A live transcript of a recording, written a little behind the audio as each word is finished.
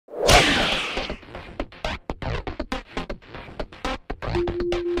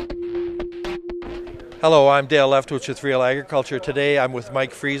Hello, I'm Dale Leftwich with RealAgriculture. Today I'm with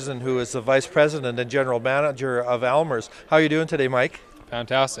Mike Friesen, who is the Vice President and General Manager of Elmer's. How are you doing today, Mike?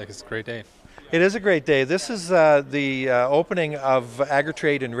 Fantastic. It's a great day. It is a great day. This is the opening of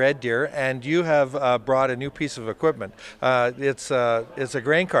Agri-Trade in Red Deer, and you have brought a new piece of equipment. It's a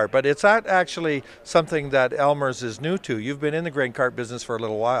grain cart, but it's not actually something that Elmer's is new to. You've been in the grain cart business for a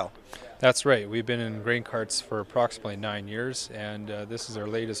little while. That's right. We've been in grain carts for approximately 9 years, and this is our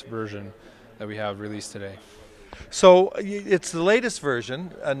latest version that we have released today. So it's the latest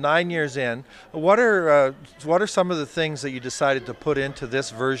version, 9 years in. What are some of the things that you decided to put into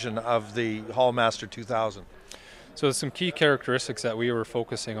this version of the Haulmaster 2000? So some key characteristics that we were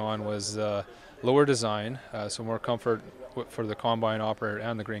focusing on was lower design, so more comfort for the combine operator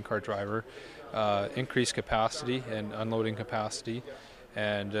and the grain cart driver, increased capacity and unloading capacity,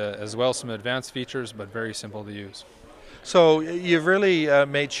 and as well some advanced features, but very simple to use. So you've really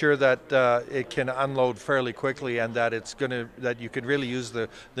made sure that it can unload fairly quickly, and that that you can really use the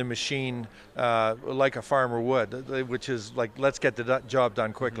machine like a farmer would, which is like, let's get the job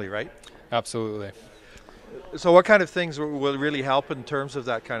done quickly, right? Absolutely. So what kind of things will really help in terms of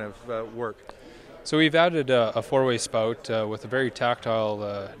that kind of work? So we've added a four-way spout with a very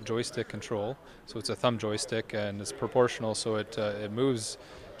tactile joystick control. So it's a thumb joystick, and it's proportional, so it moves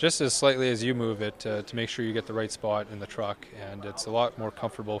just as slightly as you move it to make sure you get the right spot in the truck, and it's a lot more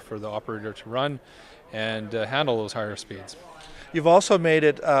comfortable for the operator to run and handle those higher speeds. You've also made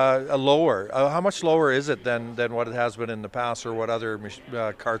it a lower. How much lower is it than what it has been in the past, or what other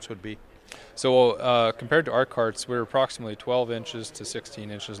carts would be? So compared to our carts, we're approximately 12 inches to 16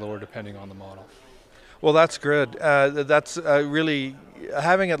 inches lower depending on the model. Well, that's good. That's really,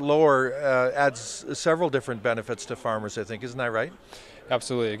 having it lower adds several different benefits to farmers, I think. Isn't that right?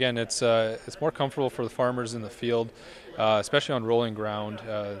 Absolutely. Again, it's more comfortable for the farmers in the field, especially on rolling ground.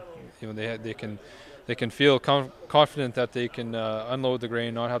 They can feel confident that they can unload the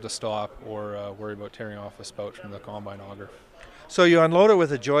grain, not have to stop or worry about tearing off a spout from the combine auger. So you unload it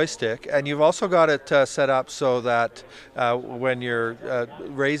with a joystick, and you've also got it set up so that when you're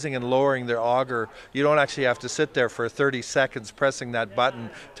raising and lowering the auger, you don't actually have to sit there for 30 seconds pressing that button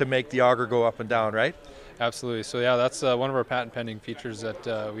to make the auger go up and down, right? Absolutely. So yeah, that's one of our patent pending features,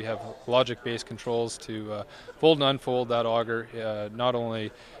 that we have logic-based controls to fold and unfold that auger, not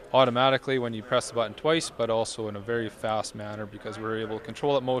only automatically when you press the button twice, but also in a very fast manner, because we're able to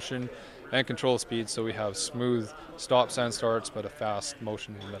control that motion and control the speed, so we have smooth stops and starts, but a fast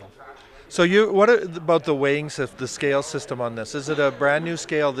motion in the middle. So what about the weighing system, the scale system on this? Is it a brand new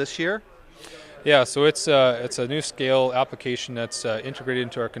scale this year? Yeah, so it's a new scale application that's integrated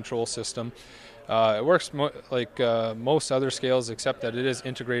into our control system. It works like most other scales, except that it is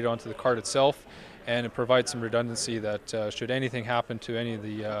integrated onto the cart itself, and it provides some redundancy that should anything happen to any of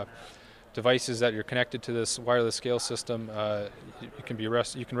the devices that you're connected to this wireless scale system, you can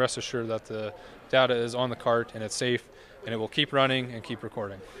rest assured that the data is on the cart and it's safe, and it will keep running and keep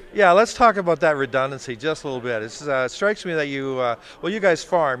recording. Yeah, let's talk about that redundancy just a little bit. It strikes me that you guys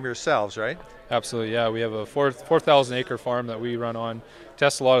farm yourselves, right? Absolutely, yeah. We have a 4,000 acre farm that we run on,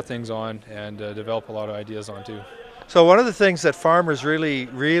 test a lot of things on, and develop a lot of ideas on too. So one of the things that farmers really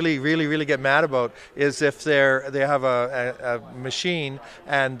get mad about is if they have a machine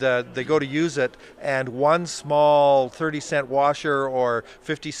and they go to use it, and one small 30-cent washer or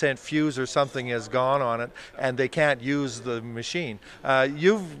 50-cent fuse or something is gone on it, and they can't use the machine.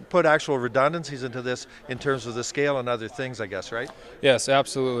 You've put actual redundancies into this in terms of the scale and other things, I guess, right? Yes,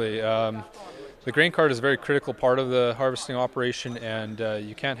 absolutely. The grain cart is a very critical part of the harvesting operation, and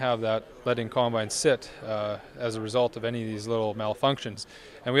you can't have that letting combine sit as a result of any of these little malfunctions.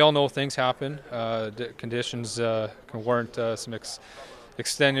 And we all know things happen. Conditions can warrant some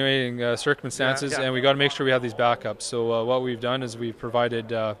extenuating circumstances, and we got to make sure we have these backups. So what we've done is we've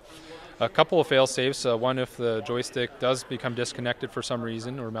provided a couple of fail-safes. One, if the joystick does become disconnected for some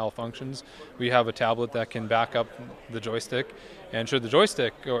reason or malfunctions, we have a tablet that can back up the joystick. And should the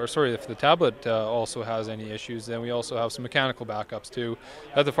joystick, if the tablet also has any issues, then we also have some mechanical backups too,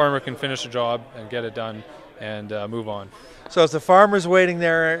 that the farmer can finish the job and get it done and move on. So if the farmer's waiting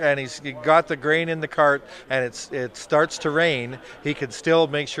there and he's got the grain in the cart and it starts to rain, he can still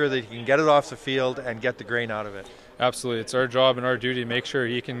make sure that he can get it off the field and get the grain out of it. Absolutely. It's our job and our duty to make sure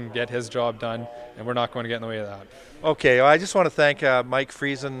he can get his job done, and we're not going to get in the way of that. Okay, well, I just want to thank Mike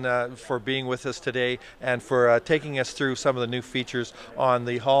Friesen for being with us today and for taking us through some of the new features on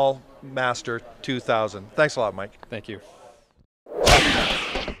the Haulmaster 2000. Thanks a lot, Mike. Thank you.